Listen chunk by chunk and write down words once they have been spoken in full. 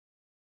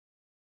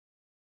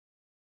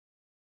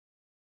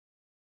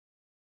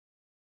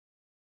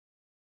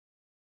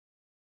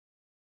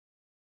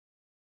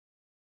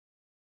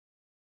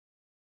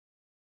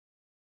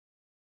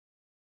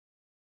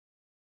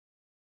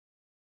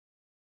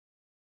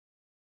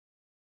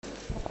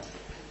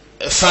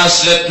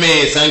First, let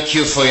me thank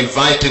you for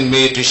inviting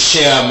me to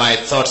share my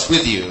thoughts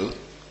with you.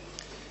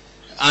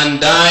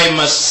 And I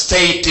must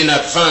state in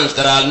advance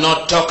that I'll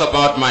not talk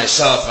about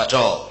myself at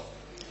all.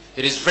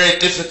 It is very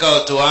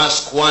difficult to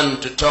ask one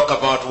to talk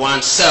about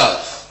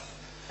oneself.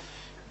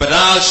 But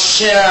I'll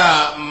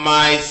share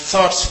my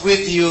thoughts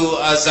with you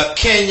as a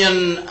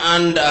Kenyan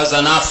and as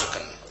an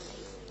African.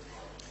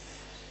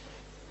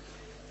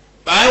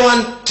 I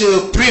want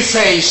to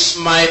preface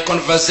my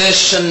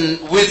conversation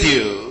with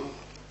you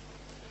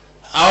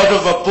out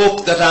of a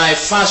book that I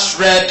first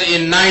read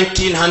in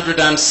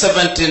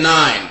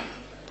 1979.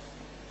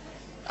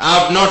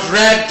 I've not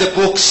read the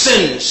book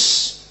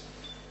since,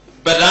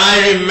 but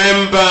I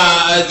remember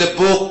the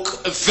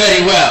book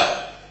very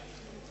well.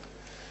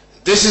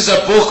 This is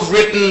a book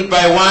written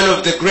by one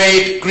of the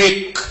great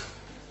Greek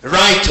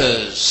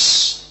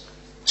writers,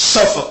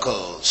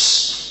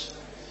 Sophocles.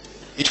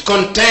 It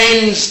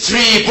contains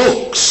 3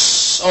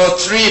 books or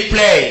 3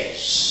 plays,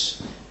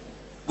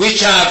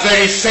 which are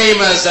very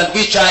famous and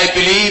which I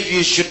believe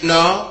you should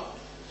know.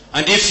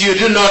 And if you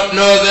do not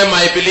know them,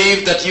 I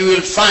believe that you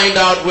will find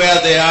out where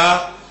they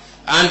are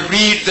and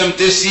read them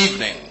this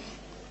evening.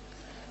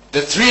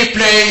 The 3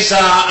 plays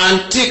are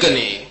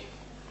Antigone,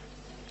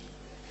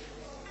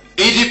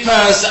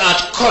 Oedipus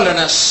at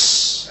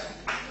Colonus,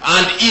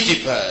 and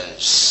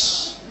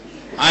Oedipus.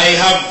 I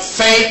have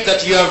faith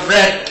that you have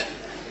read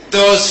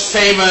those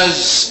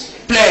famous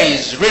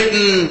plays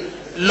written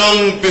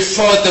long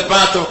before the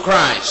birth of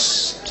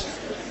Christ.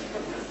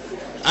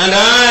 And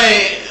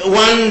I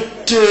want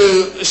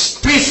to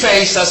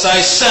preface, as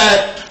I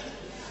said,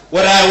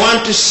 what I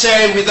want to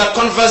say with a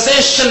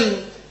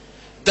conversation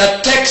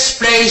that takes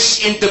place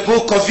in the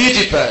book of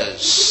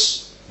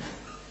Oedipus.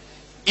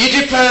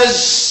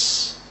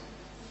 Oedipus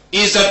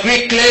is a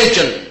Greek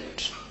legend,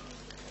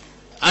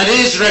 and it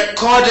is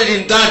recorded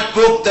in that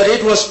book that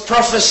it was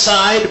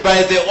prophesied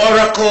by the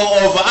oracle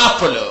of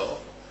Apollo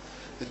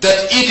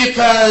that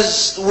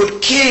Oedipus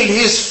would kill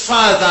his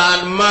father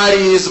and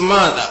marry his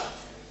mother.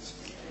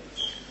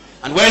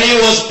 And when he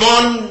was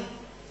born,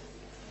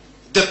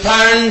 the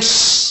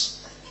parents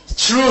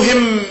threw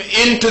him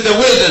into the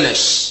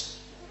wilderness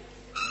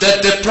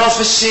that the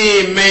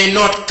prophecy may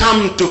not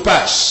come to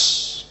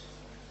pass.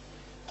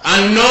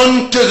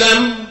 Unknown to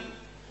them,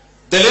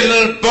 the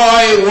little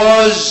boy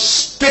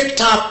was picked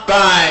up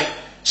by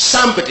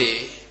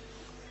somebody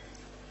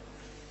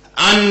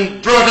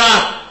and brought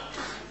up,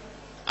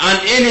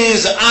 and in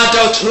his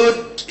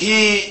adulthood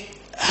he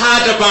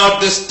heard about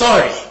the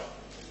story,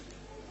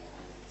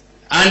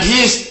 and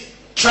he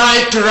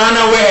tried to run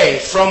away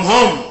from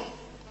home.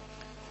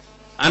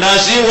 And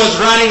as he was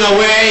running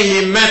away,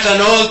 he met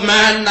an old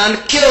man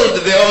and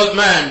killed the old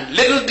man.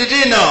 Little did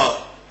he know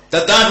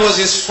that that was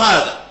his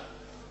father.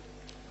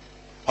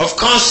 Of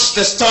course,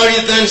 the story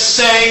then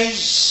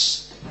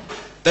says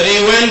that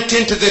he went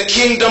into the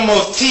kingdom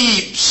of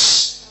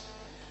Thebes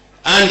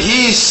and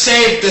he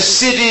saved the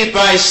city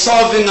by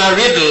solving a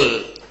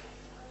riddle.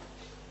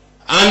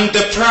 And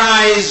the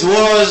prize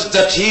was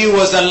that he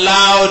was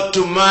allowed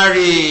to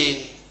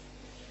marry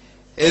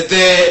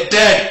the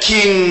dead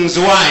king's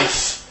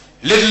wife.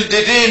 Little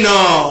did he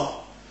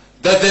know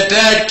that the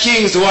dead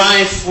king's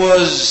wife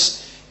was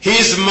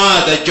his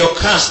mother,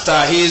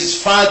 Jocasta, his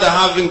father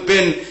having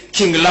been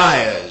King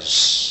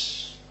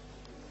Laius.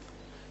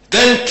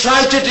 Then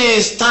tragedy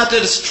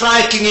started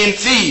striking in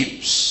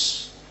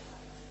Thebes.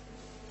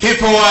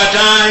 People were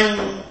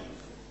dying,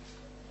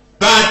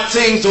 bad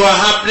things were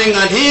happening,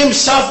 and he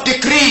himself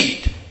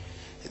decreed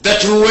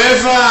that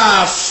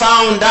whoever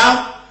found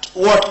out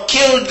what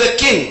killed the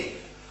king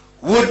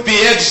would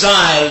be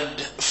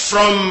exiled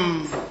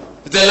from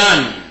the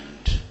land.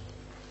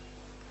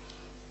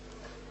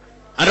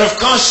 And of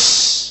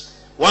course,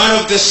 one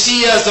of the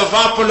seers of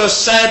Apollo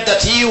said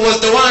that he was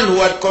the one who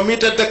had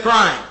committed the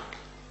crime,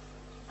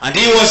 and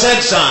he was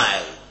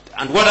exiled.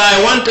 And what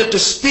I wanted to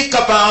speak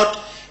about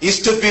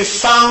is to be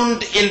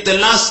found in the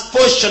last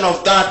portion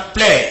of that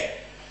play,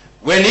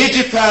 when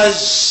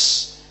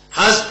Oedipus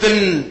has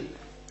been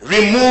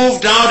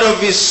removed out of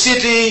his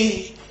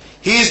city,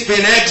 he's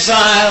been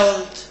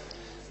exiled,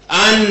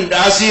 and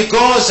as he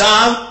goes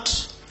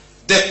out,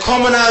 the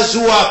commoners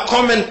who are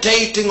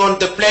commentating on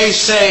the play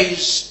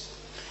says,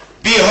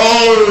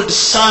 "Behold,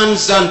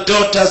 sons and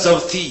daughters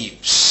of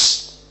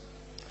Thebes."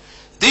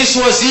 This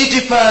was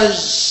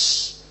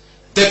Oedipus,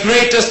 the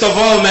greatest of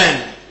all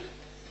men.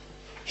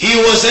 He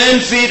was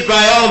envied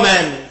by all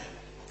men.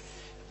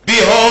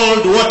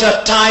 Behold, what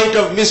a tide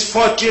of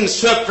misfortune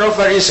swept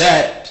over his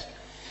head.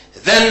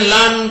 Then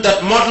learn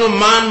that mortal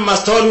man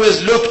must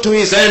always look to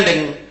his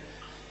ending,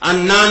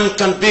 and none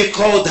can be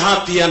called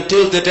happy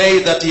until the day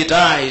that he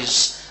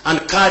dies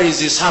and carries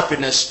his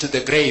happiness to the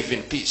grave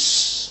in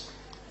peace.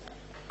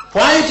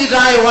 Why did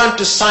I want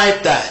to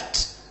cite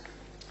that?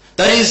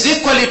 That is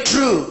equally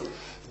true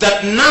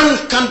that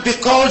none can be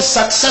called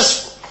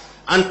successful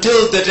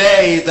until the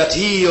day that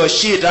he or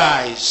she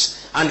dies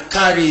and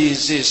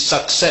carries his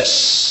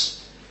success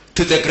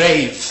to the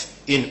grave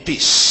in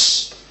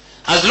peace.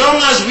 As long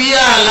as we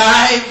are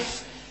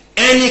alive,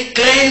 any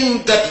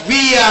claim that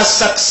we are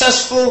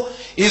successful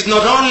is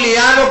not only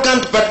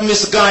arrogant but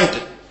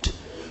misguided.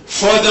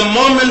 For the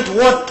moment,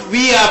 what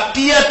we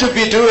appear to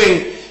be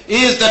doing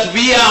is that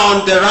we are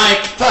on the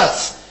right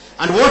path.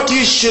 And what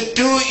we should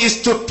do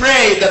is to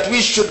pray that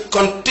we should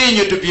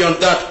continue to be on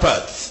that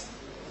path.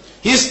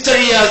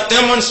 History has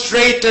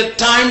demonstrated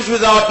times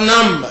without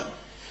number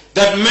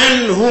that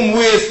men whom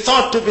we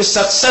thought to be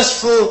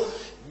successful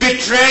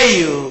betray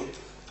you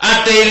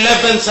at the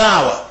 11th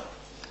hour.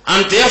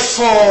 And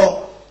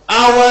therefore,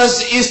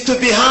 ours is to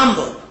be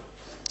humble.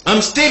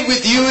 I'm still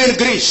with you in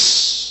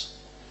Greece.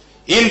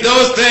 In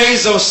those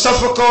days of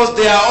Sophocles,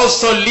 there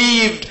also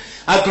lived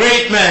a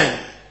great man,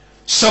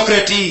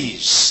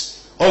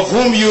 Socrates, of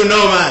whom you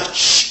know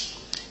much.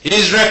 It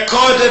is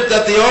recorded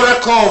that the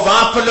oracle of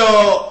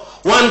Apollo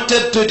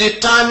wanted to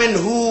determine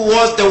who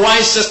was the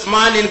wisest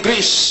man in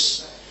Greece.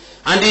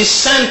 And he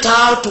sent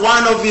out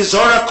one of his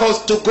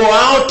oracles to go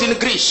out in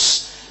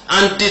Greece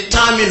and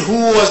determine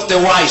who was the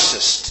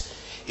wisest.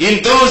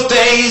 In those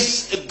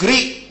days,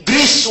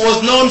 Greece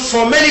was known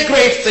for many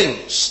great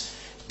things.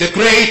 The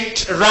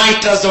great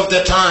writers of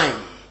the time.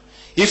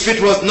 If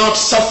it was not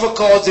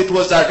Sophocles, it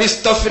was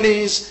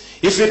Aristophanes.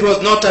 If it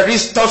was not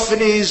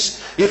Aristophanes,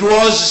 it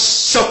was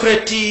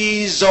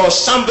Socrates or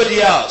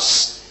somebody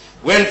else.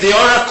 When the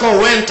oracle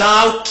went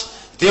out,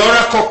 the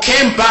oracle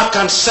came back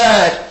and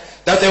said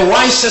that the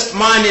wisest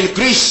man in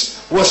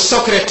Greece was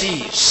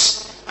Socrates.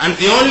 And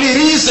the only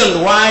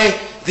reason why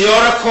the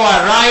oracle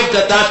arrived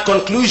at that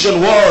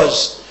conclusion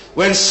was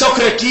when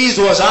Socrates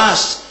was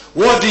asked,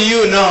 "What do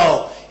you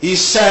know?" He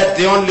said,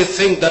 "The only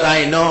thing that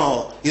I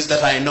know is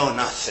that I know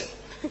nothing."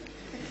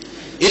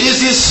 It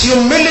is his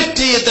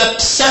humility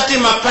that set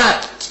him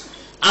apart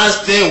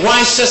as the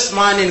wisest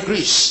man in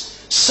Greece.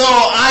 So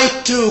I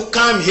too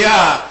come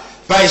here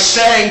by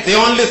saying the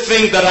only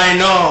thing that I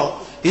know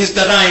is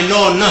that I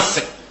know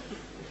nothing.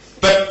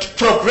 But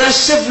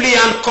progressively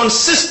and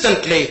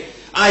consistently,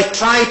 I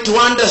try to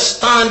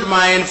understand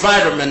my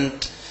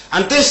environment.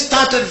 And this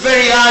started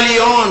very early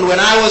on when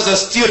I was a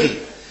student.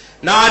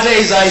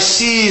 Nowadays I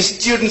see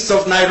students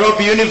of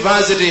Nairobi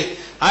University.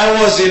 I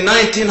was in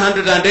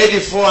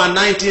 1984 and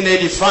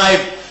 1985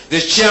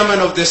 the chairman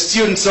of the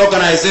Students'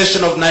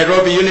 Organization of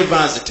Nairobi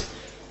University.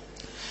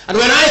 And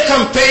when I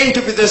campaigned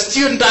to be the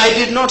student, I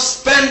did not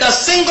spend a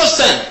single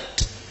cent.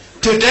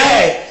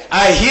 Today,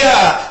 I hear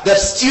that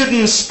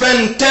students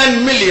spend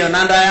 10 million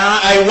and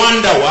I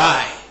wonder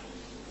why.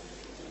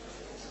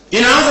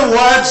 In other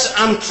words,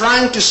 I'm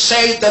trying to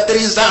say that there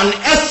is an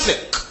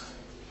ethic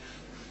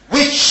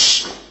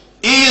which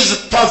is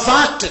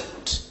perverted,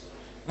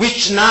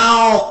 which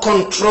now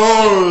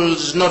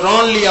controls not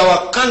only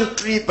our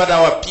country but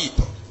our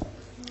people.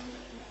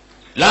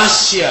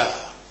 Last year,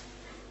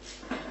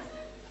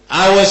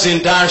 I was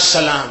in Dar es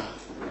Salaam.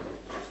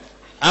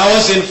 I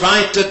was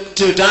invited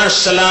to Dar es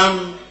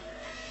Salaam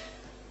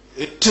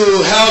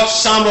to help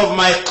some of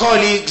my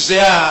colleagues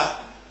there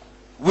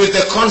with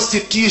the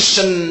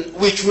constitution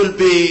which will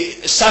be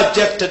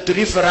subjected to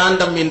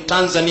referendum in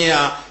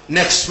Tanzania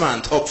next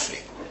month, hopefully.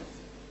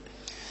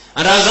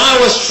 And as I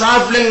was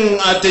traveling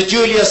at the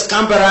Julius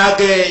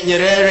Kambarage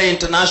Nyerere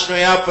International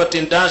Airport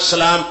in Dar es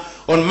Salaam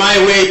on my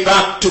way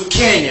back to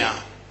Kenya,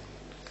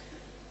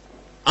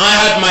 I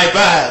had my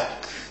bag.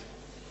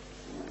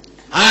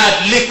 I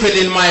had liquid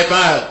in my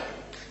bag.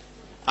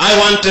 I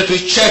wanted to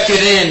check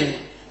it in,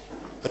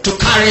 to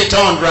carry it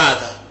on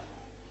rather.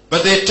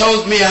 But they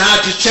told me I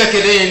had to check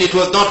it in, it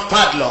was not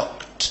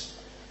padlocked.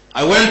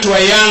 I went to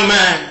a young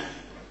man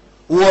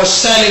who was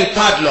selling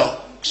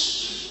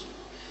padlocks.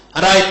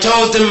 And I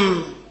told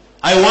him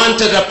I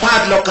wanted a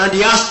padlock, and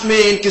he asked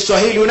me in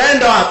Kiswahili,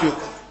 "Unaenda wapi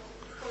huko?"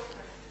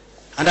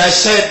 And I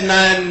said,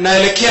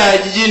 naelekea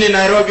jijini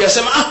Nairobi.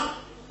 Asema,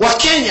 wa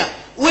Kenya,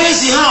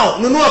 wezi hao,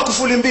 nunua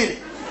kufuli mbili.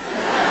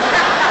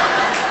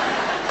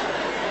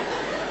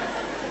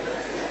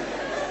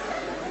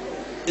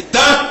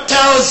 That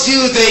tells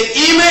you the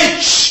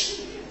image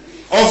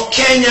of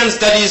Kenyans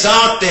that is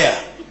out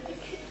there.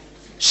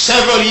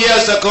 Several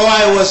years ago,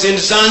 I was in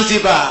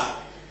Zanzibar,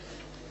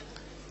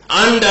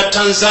 and a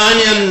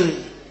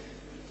Tanzanian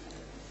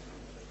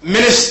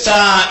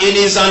minister in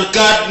his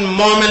unguarded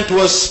moment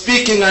was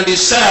speaking, and he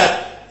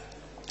said,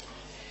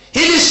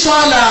 hili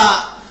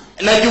swala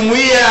la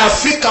Jumuiya ya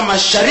Afrika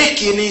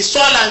Mashariki ni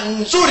swala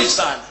nzuri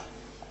sana.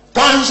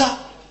 Kwanza,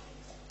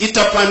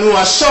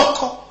 itapanua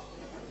soko,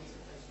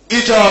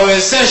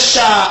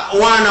 itawawezesha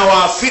wana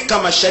wa Afrika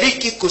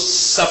Mashariki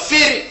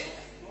kusafiri,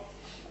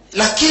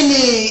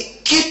 lakini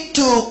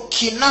kitu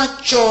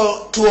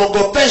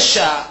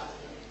kinachotuogopesha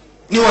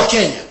ni wa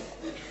Kenya.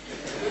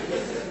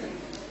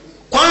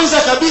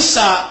 Kwanza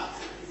kabisa,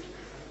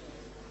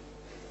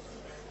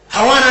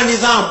 hawana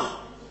nidhamu.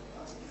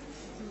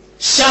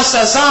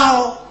 Siasa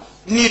zao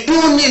ni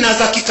duni na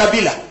za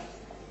kikabila.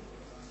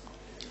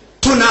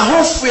 Tuna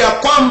hofu ya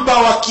kwamba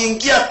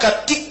wakiingia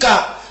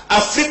katika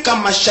Afrika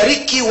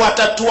Mashariki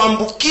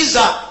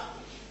watatuambukiza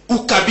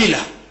ukabila.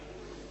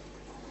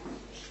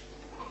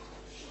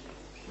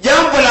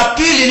 Jambo la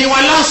pili ni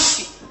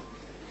walafi.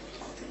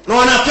 Na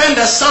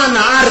wanapenda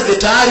sana ardhi,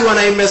 tayari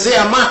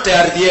wanaimezea mate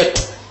ardhi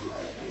yetu.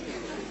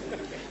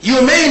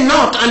 You may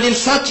not, and in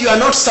fact you are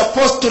not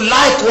supposed to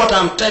like what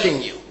I'm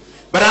telling you.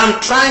 But I'm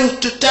trying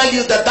to tell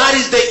you that that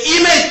is the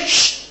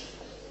image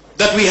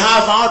that we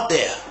have out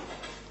there.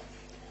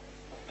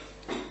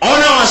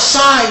 On our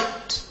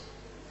side,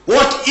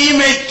 what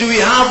image do we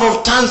have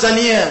of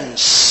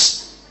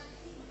Tanzanians?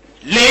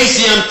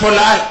 Lazy and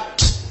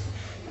polite.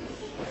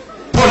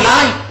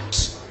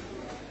 Polite.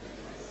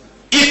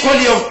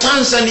 Equally of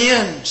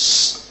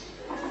Tanzanians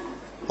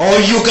or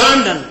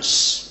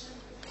Ugandans.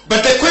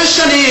 But the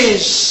question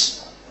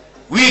is,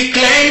 we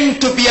claim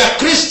to be a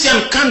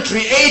Christian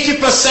country,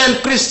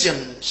 80%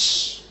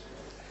 Christians.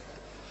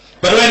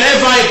 But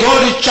whenever I go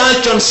to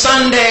church on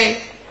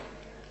Sunday,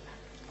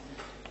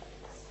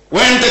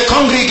 when the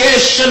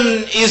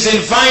congregation is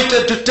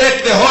invited to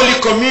take the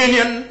Holy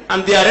Communion,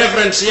 and their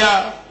reverends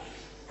here,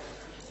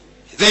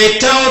 they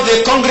tell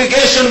the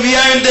congregation, we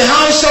are in the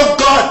house of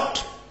God.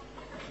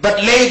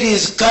 But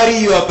ladies, carry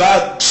your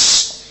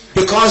bags,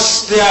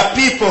 because there are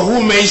people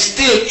who may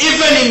steal.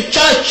 Even in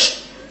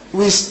church,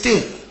 we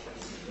steal.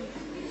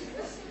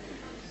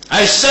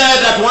 I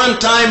said at one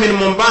time in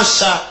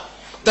Mombasa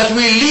that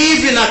we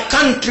live in a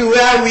country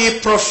where we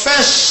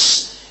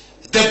profess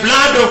the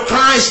blood of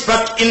Christ,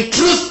 but in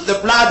truth the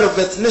blood of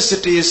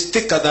ethnicity is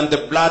thicker than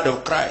the blood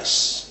of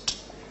Christ.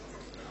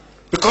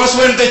 Because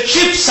when the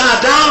chips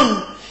are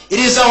down, it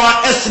is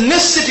our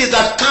ethnicity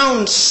that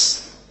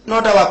counts,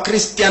 not our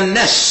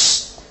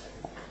Christianness.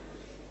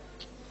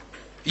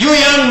 You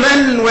young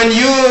men, when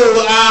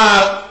you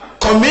are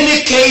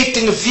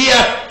communicating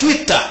via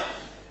Twitter,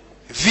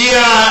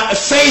 via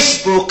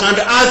Facebook and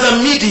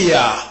other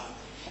media,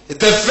 the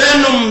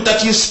venom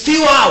that you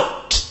spew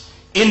out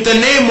in the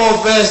name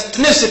of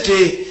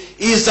ethnicity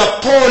is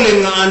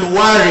appalling and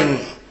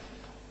worrying.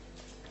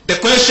 The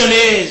question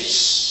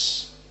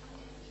is,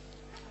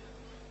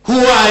 who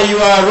are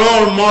your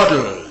role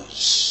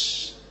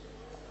models?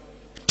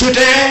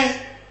 Today,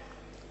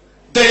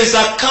 there is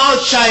a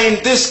culture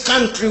in this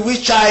country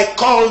which I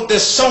call the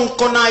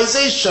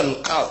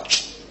Sonkonization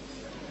culture.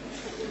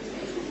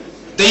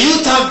 The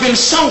youth have been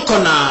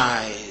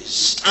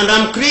Sonkonized, and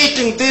I'm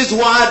creating this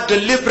word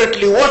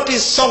deliberately. What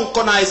is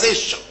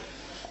Sonkonization?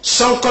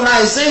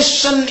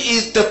 Sonkonization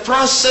is the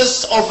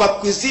process of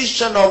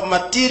acquisition of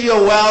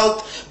material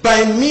wealth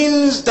by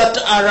means that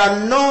are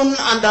unknown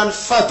and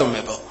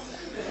unfathomable.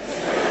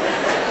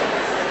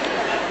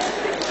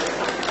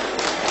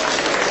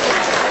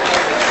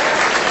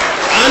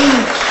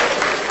 And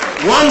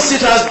once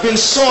it has been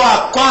so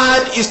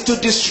acquired, is to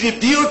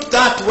distribute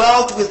that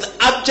wealth with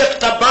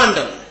abject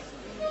abandon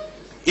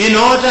in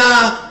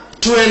order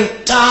to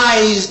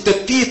entice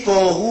the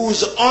people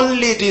whose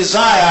only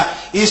desire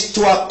is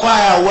to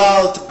acquire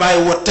wealth by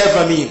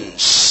whatever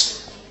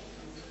means.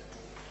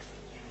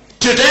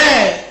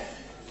 Today,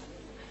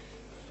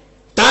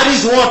 that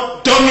is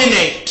what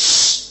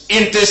dominates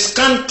in this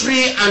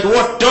country and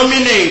what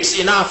dominates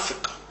in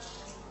Africa.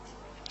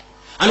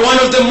 And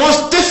one of the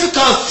most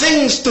difficult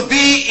things to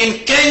be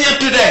in Kenya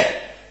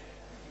today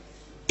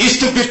is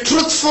to be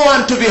truthful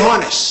and to be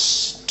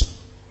honest.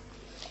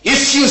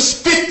 If you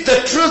speak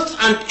the truth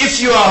and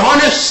if you are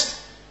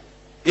honest,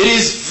 it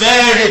is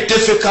very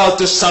difficult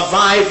to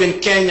survive in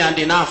Kenya and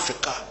in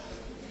Africa.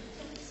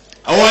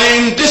 Our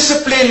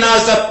indiscipline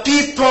as a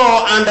people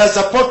and as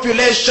a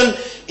population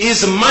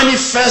is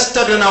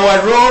manifested in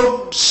our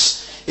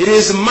roads, it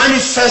is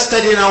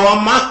manifested in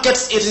our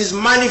markets, it is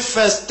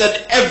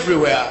manifested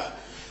everywhere.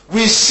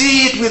 We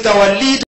see it with our leaders.